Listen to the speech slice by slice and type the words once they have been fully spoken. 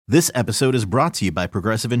This episode is brought to you by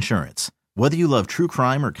Progressive Insurance. Whether you love true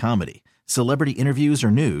crime or comedy, celebrity interviews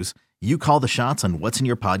or news, you call the shots on what's in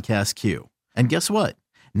your podcast queue. And guess what?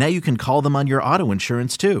 Now you can call them on your auto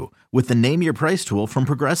insurance too with the Name Your Price tool from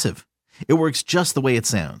Progressive. It works just the way it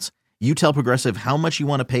sounds. You tell Progressive how much you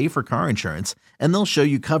want to pay for car insurance, and they'll show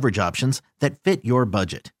you coverage options that fit your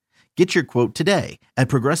budget. Get your quote today at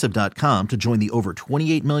Progressive.com to join the over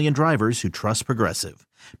 28 million drivers who trust Progressive.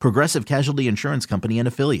 Progressive Casualty Insurance Company and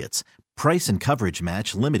Affiliates. Price and coverage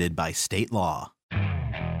match limited by state law.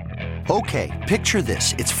 Okay, picture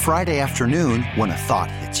this. It's Friday afternoon when a thought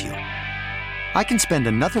hits you. I can spend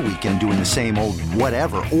another weekend doing the same old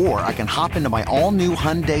whatever, or I can hop into my all-new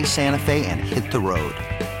Hyundai Santa Fe and hit the road.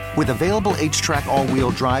 With available H-Track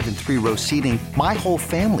all-wheel drive and 3-row seating, my whole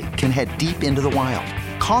family can head deep into the wild.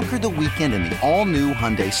 Conquer the weekend in the all-new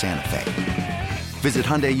Hyundai Santa Fe. Visit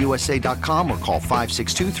HyundaiUSA.com or call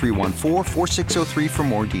 562-314-4603 for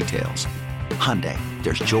more details. Hyundai,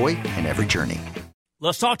 there's joy in every journey.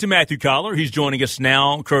 Let's talk to Matthew Coller. He's joining us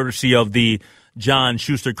now, courtesy of the John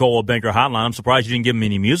Schuster Coldwell Banker Hotline. I'm surprised you didn't give him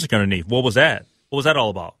any music underneath. What was that? What was that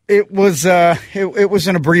all about? It was it was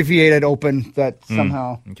an abbreviated open that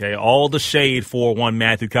somehow. Okay, all the shade for one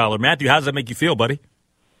Matthew Coller. Matthew, how does that make you feel, buddy?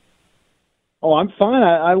 Oh, I'm fine.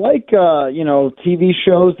 I like, TV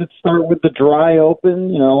shows that start with the dry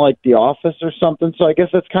open, like The Office or something. So I guess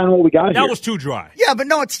that's kind of what we got here. That was too dry. Yeah, but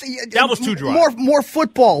no, that was too dry. More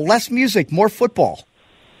football, less music, more football.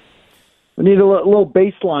 We need a little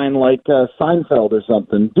bass line like Seinfeld or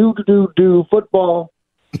something. Do, football.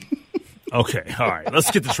 Okay, all right.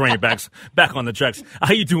 Let's get the train back on the tracks.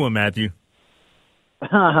 How you doing, Matthew?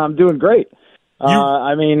 I'm doing great.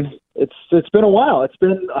 It's been a while. It's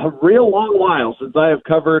been a real long while since I have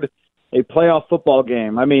covered a playoff football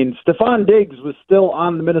game. I mean, Stephon Diggs was still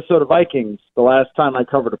on the Minnesota Vikings the last time I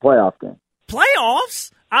covered a playoff game.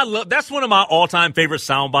 Playoffs? That's one of my all-time favorite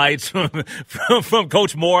sound bites from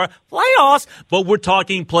Coach Moore. Playoffs, but we're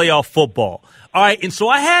talking playoff football. All right, and so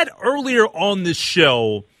I had earlier on this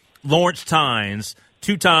show Lawrence Tynes,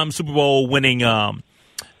 two-time Super Bowl winning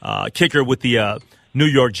kicker with the New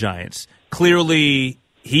York Giants. Clearly,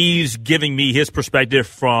 he's giving me his perspective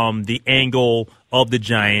from the angle of the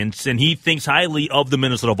Giants, and he thinks highly of the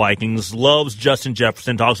Minnesota Vikings, loves Justin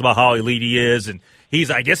Jefferson, talks about how elite he is, and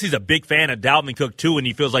I guess he's a big fan of Dalvin Cook, too, and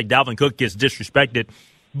he feels like Dalvin Cook gets disrespected.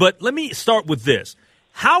 But let me start with this.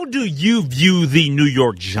 How do you view the New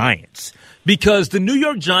York Giants? Because the New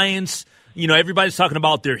York Giants, everybody's talking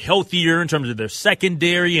about they're healthier in terms of their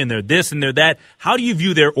secondary and they're this and they're that. How do you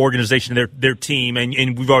view their organization, their team?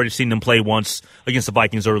 And we've already seen them play once against the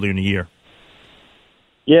Vikings earlier in the year.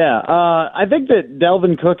 Yeah, I think that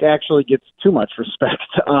Dalvin Cook actually gets too much respect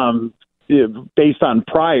based on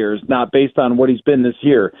priors, not based on what he's been this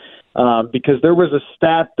year. Because there was a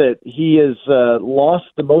stat that he has lost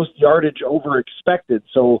the most yardage over expected.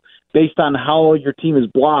 So based on how your team is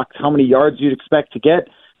blocked, how many yards you'd expect to get,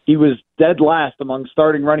 he was dead last among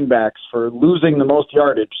starting running backs for losing the most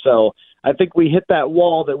yardage. So I think we hit that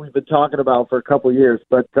wall that we've been talking about for a couple of years,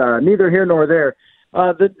 but neither here nor there.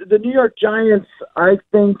 The New York Giants, I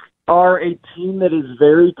think, are a team that is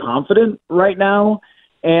very confident right now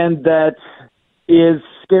and that is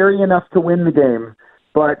scary enough to win the game,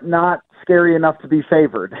 but not scary enough to be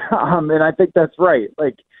favored. And I think that's right.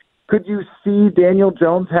 Like, could you see Daniel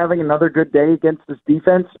Jones having another good day against this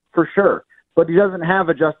defense? For sure. But he doesn't have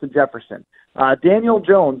a Justin Jefferson. Daniel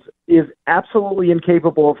Jones is absolutely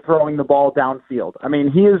incapable of throwing the ball downfield. I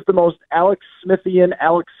mean, he is the most Alex Smithian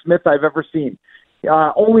Alex Smith I've ever seen.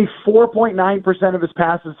 Only 4.9% of his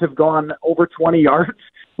passes have gone over 20 yards,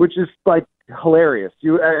 which is, hilarious.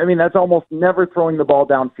 That's almost never throwing the ball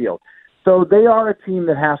downfield. So they are a team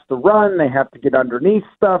that has to run. They have to get underneath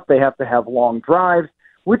stuff. They have to have long drives,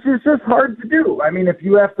 which is just hard to do. I mean, if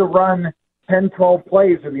you have to run 10, 12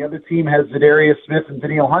 plays and the other team has Zadarius Smith and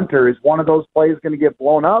Danielle Hunter, is one of those plays going to get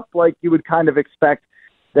blown up? Like, you would kind of expect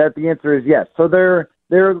that the answer is yes. So they're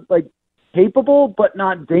capable but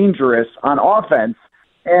not dangerous on offense.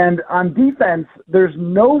 And on defense, there's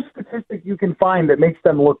no statistic you can find that makes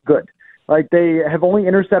them look good. Like, they have only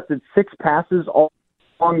intercepted 6 passes all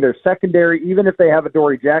along their secondary. Even if they have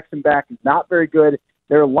Adoree Jackson back, he's not very good.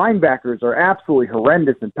 Their linebackers are absolutely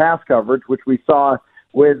horrendous in pass coverage, which we saw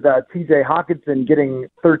with T.J. Hawkinson getting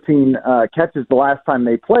 13 catches the last time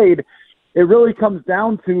they played. It really comes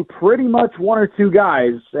down to pretty much one or two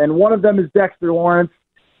guys, and one of them is Dexter Lawrence,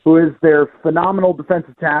 who is their phenomenal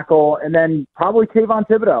defensive tackle, and then probably Kayvon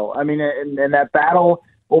Thibodeau. I mean, in that battle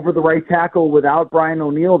over the right tackle without Brian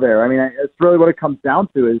O'Neill there. I mean, it's really what it comes down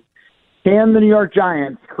to is, can the New York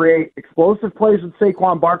Giants create explosive plays with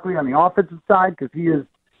Saquon Barkley on the offensive side? Because he is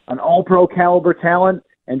an all-pro caliber talent,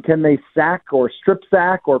 and can they sack or strip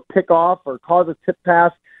sack or pick off or cause a tip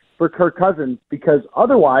pass for Kirk Cousins? Because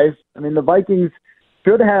otherwise, I mean, the Vikings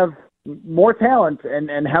should have more talent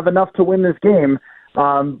and have enough to win this game.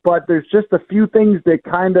 But there's just a few things that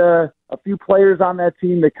a few players on that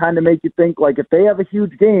team that kind of make you think, like, if they have a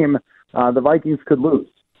huge game, the Vikings could lose.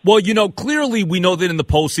 Well, clearly we know that in the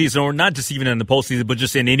postseason, or not just even in the postseason, but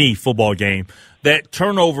just in any football game, that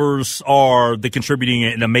turnovers are the contributing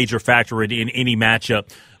and a major factor in any matchup.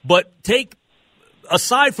 But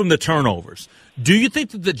aside from the turnovers, do you think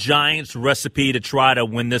that the Giants' recipe to try to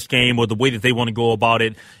win this game, or the way that they want to go about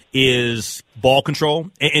it, is ball control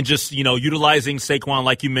and just, utilizing Saquon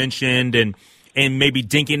like you mentioned and maybe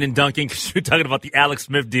dinking and dunking, because you're talking about the Alex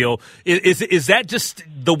Smith deal? Is that just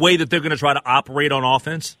the way that they're going to try to operate on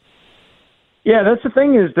offense? Yeah, that's the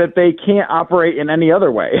thing, is that they can't operate in any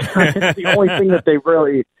other way. It's the only thing that they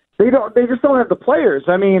just don't have the players.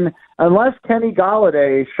 I mean, unless Kenny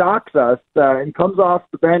Golladay shocks us and comes off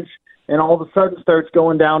the bench and all of a sudden starts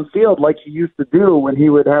going downfield like he used to do when he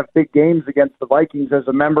would have big games against the Vikings as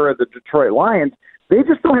a member of the Detroit Lions, they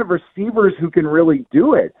just don't have receivers who can really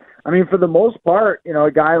do it. I mean, for the most part,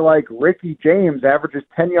 a guy like Ricky James averages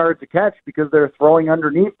 10 yards a catch because they're throwing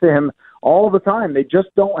underneath to him all the time. They just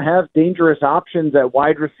don't have dangerous options at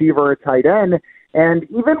wide receiver or tight end. And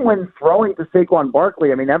even when throwing to Saquon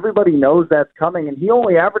Barkley, I mean, everybody knows that's coming, and he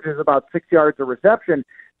only averages about 6 yards a reception.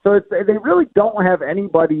 So they really don't have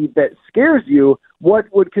anybody that scares you. What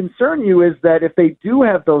would concern you is that if they do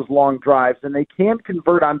have those long drives and they can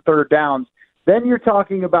convert on third downs, then you're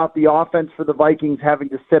talking about the offense for the Vikings having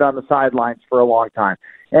to sit on the sidelines for a long time.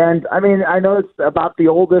 And, I mean, I know it's about the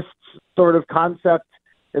oldest sort of concept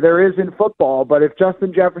there is in football, but if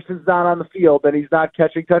Justin Jefferson's not on the field, then he's not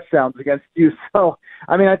catching touchdowns against you. So,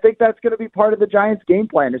 I mean, I think that's going to be part of the Giants' game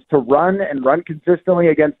plan, is to run consistently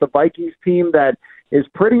against the Vikings team that is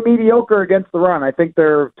pretty mediocre against the run. I think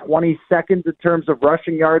they're 22nd in terms of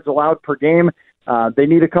rushing yards allowed per game. They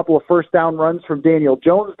need a couple of first down runs from Daniel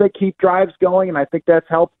Jones that keep drives going, and I think that's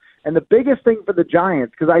helped. And the biggest thing for the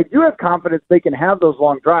Giants, because I do have confidence they can have those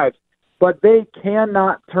long drives, but they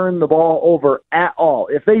cannot turn the ball over at all.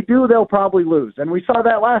 If they do, they'll probably lose. And we saw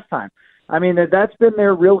that last time. I mean, that's been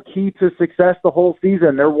their real key to success the whole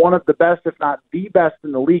season. They're one of the best, if not the best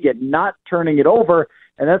in the league at not turning it over.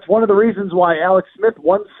 And that's one of the reasons why Alex Smith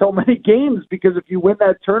won so many games, because if you win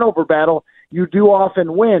that turnover battle, you do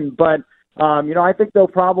often win. But, I think they'll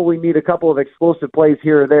probably need a couple of explosive plays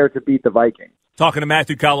here or there to beat the Vikings. Talking to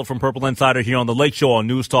Matthew Cowell from Purple Insider here on The Lake Show on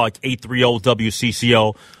News Talk 830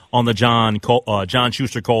 WCCO on the John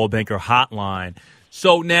Schuster Coldwell Banker hotline.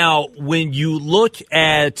 So now when you look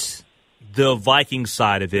at the Vikings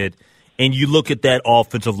side of it and you look at that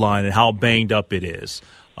offensive line and how banged up it is,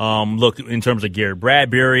 look in terms of Garrett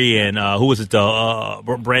Bradbury and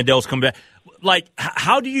Brandel's coming back. Like,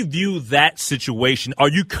 how do you view that situation? Are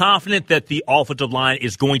you confident that the offensive line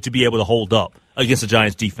is going to be able to hold up against the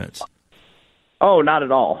Giants' defense? Oh, not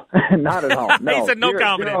at all. Not at all. No. He said no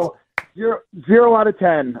confidence. Zero out of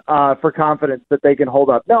 10 for confidence that they can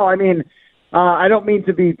hold up. No, I mean, I don't mean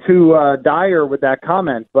to be too dire with that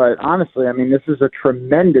comment, but honestly, I mean, this is a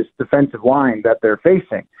tremendous defensive line that they're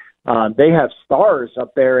facing. They have stars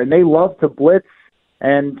up there, and they love to blitz.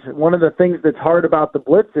 And one of the things that's hard about the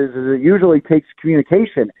blitzes is it usually takes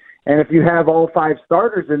communication. And if you have all five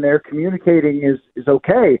starters in there, communicating is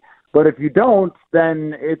okay. But if you don't,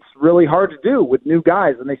 then it's really hard to do with new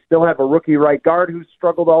guys. And they still have a rookie right guard who's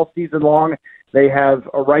struggled all season long. They have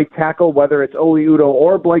a right tackle, whether it's Oli Udoh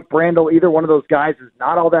or Blake Brandel. Either one of those guys is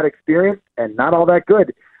not all that experienced and not all that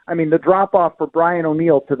good. I mean, the drop-off for Brian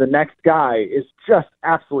O'Neill to the next guy is just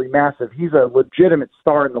absolutely massive. He's a legitimate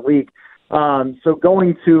star in the league. So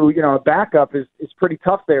going to, a backup is pretty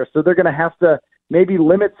tough there. So they're going to have to maybe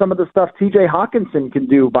limit some of the stuff TJ Hawkinson can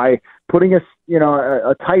do by putting a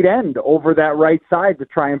tight end over that right side to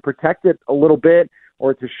try and protect it a little bit,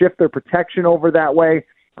 or to shift their protection over that way.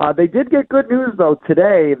 They did get good news, though,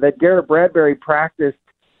 today that Garrett Bradbury practiced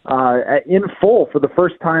in full for the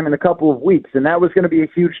first time in a couple of weeks. And that was going to be a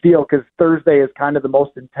huge deal because Thursday is kind of the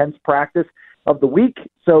most intense practice of the week.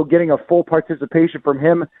 So getting a full participation from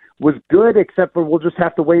him was good, except for we'll just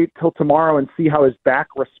have to wait till tomorrow and see how his back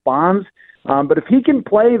responds. But if he can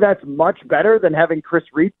play, that's much better than having Chris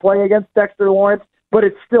Reed play against Dexter Lawrence, but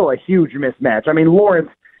it's still a huge mismatch. I mean, Lawrence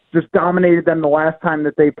just dominated them the last time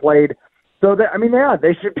that they played. So,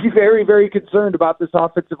 they should be very, very concerned about this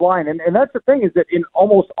offensive line. And that's the thing, is that in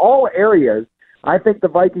almost all areas, I think the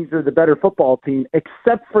Vikings are the better football team,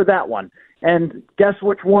 except for that one. And guess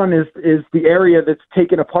which one is the area that's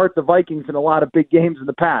taken apart the Vikings in a lot of big games in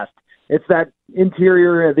the past? it's that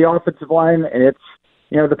interior, the offensive line, and it's,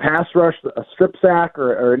 the pass rush, a strip sack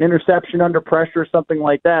or an interception under pressure, something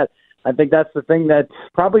like that. I think that's the thing that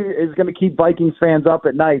probably is going to keep Vikings fans up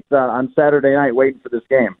at night on Saturday night waiting for this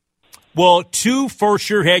game. Well, 2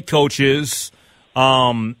 first-year head coaches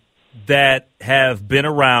that have been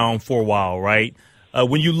around for a while, right?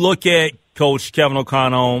 When you look at Coach Kevin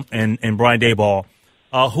O'Connell and Brian Daboll,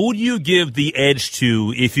 who do you give the edge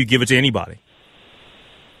to if you give it to anybody?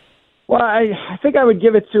 Well, I think I would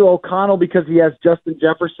give it to O'Connell because he has Justin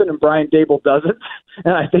Jefferson and Brian Daboll doesn't,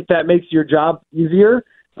 and I think that makes your job easier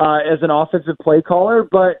as an offensive play caller.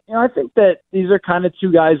 But I think that these are kind of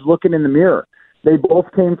 2 guys looking in the mirror. They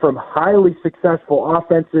both came from highly successful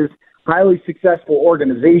offenses, highly successful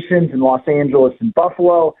organizations in Los Angeles and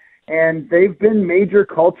Buffalo, and they've been major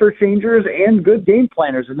culture changers and good game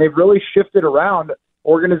planners, and they've really shifted around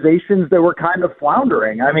organizations that were kind of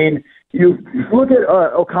floundering. I mean, you look at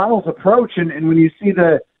O'Connell's approach, and when you see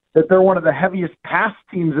that they're one of the heaviest pass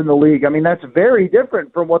teams in the league, I mean, that's very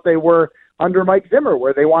different from what they were under Mike Zimmer,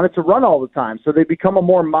 where they wanted to run all the time. So they've become a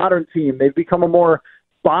more modern team. They've become a more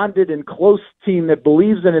bonded and close team that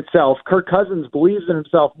believes in itself. Kirk Cousins believes in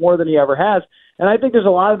himself more than he ever has. And I think there's a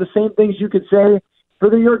lot of the same things you could say for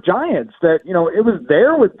the New York Giants, that, it was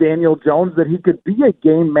there with Daniel Jones that he could be a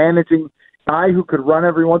game-managing guy who could run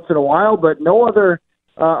every once in a while, but no other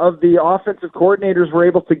of the offensive coordinators were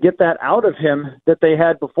able to get that out of him that they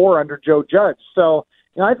had before under Joe Judge. So,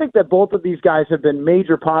 I think that both of these guys have been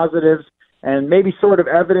major positives and maybe sort of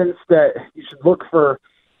evidence that you should look for,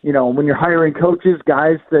 when you're hiring coaches,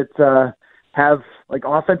 guys that have like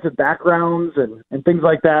offensive backgrounds and things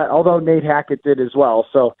like that, although Nate Hackett did as well.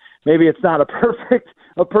 So maybe it's not a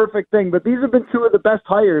perfect thing, but these have been 2 of the best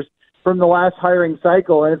hires from the last hiring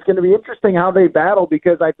cycle, and it's going to be interesting how they battle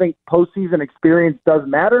because I think postseason experience does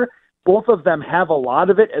matter. Both of them have a lot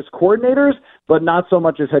of it as coordinators, but not so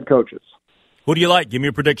much as head coaches. Who do you like? Give me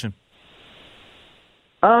a prediction.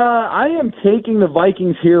 I am taking the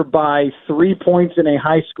Vikings here by 3 points in a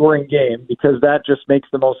high-scoring game because that just makes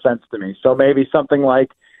the most sense to me. So maybe something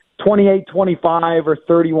like 28-25 or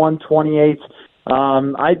 31-28.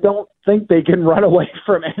 I don't think they can run away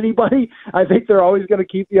from anybody. I think they're always going to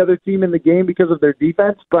keep the other team in the game because of their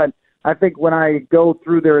defense, but I think when I go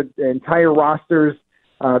through their entire rosters,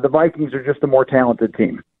 the Vikings are just a more talented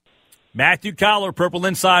team. Matthew Collar, Purple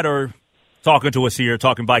Insider, talking to us here,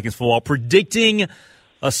 talking Vikings football, predicting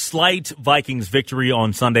a slight Vikings victory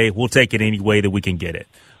on Sunday. We'll take it any way that we can get it.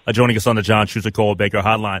 Joining us on the John Schuster Coldwell Banker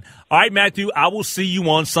Hotline. All right, Matthew, I will see you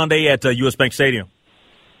on Sunday at US Bank Stadium.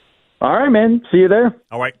 All right, man. See you there.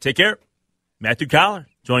 All right, take care. Matthew Collar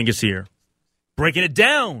joining us here. Breaking it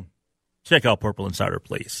down. Check out Purple Insider,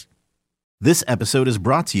 please. This episode is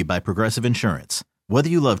brought to you by Progressive Insurance. Whether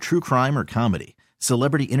you love true crime or comedy,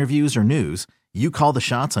 celebrity interviews or news, you call the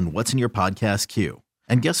shots on what's in your podcast queue.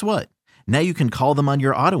 And guess what? Now you can call them on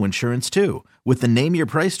your auto insurance too with the Name Your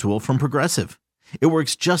Price tool from Progressive. It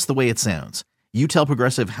works just the way it sounds. You tell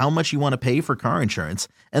Progressive how much you want to pay for car insurance,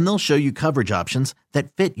 and they'll show you coverage options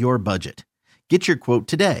that fit your budget. Get your quote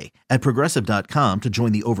today at Progressive.com to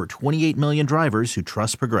join the over 28 million drivers who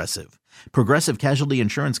trust Progressive. Progressive Casualty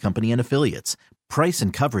Insurance Company and Affiliates. Price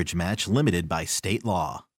and coverage match limited by state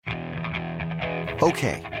law.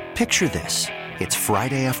 Okay, picture this. It's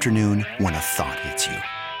Friday afternoon when a thought hits you.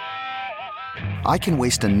 I can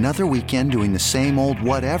waste another weekend doing the same old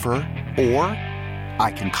whatever, or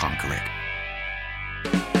I can conquer it.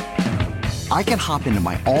 I can hop into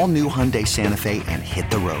my all-new Hyundai Santa Fe and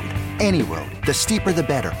hit the road. Any road. The steeper, the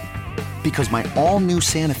better. Because my all-new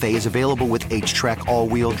Santa Fe is available with H-Track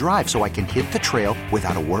all-wheel drive, so I can hit the trail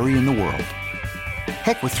without a worry in the world.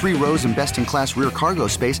 Heck, with 3 rows and best-in-class rear cargo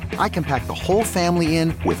space, I can pack the whole family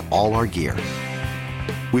in with all our gear.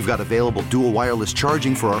 We've got available dual wireless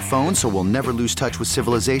charging for our phones, so we'll never lose touch with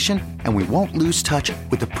civilization, and we won't lose touch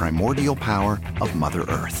with the primordial power of Mother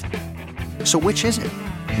Earth. So which is it?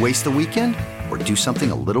 Waste the weekend or do something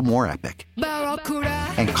a little more epic?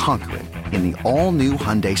 And conquer it in the all-new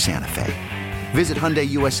Hyundai Santa Fe. Visit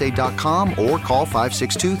HyundaiUSA.com or call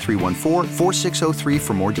 562-314-4603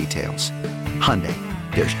 for more details. Hyundai,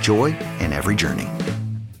 there's joy in every journey.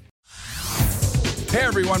 Hey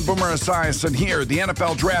everyone, Boomer Esiason here. The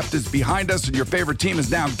NFL Draft is behind us and your favorite team is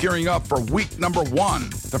now gearing up for week number 1.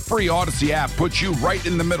 The free Odyssey app puts you right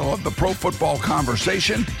in the middle of the pro football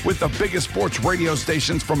conversation with the biggest sports radio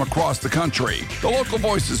stations from across the country. The local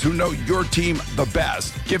voices who know your team the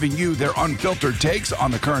best, giving you their unfiltered takes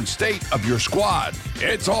on the current state of your squad.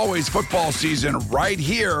 It's always football season right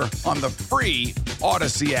here on the free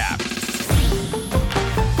Odyssey app.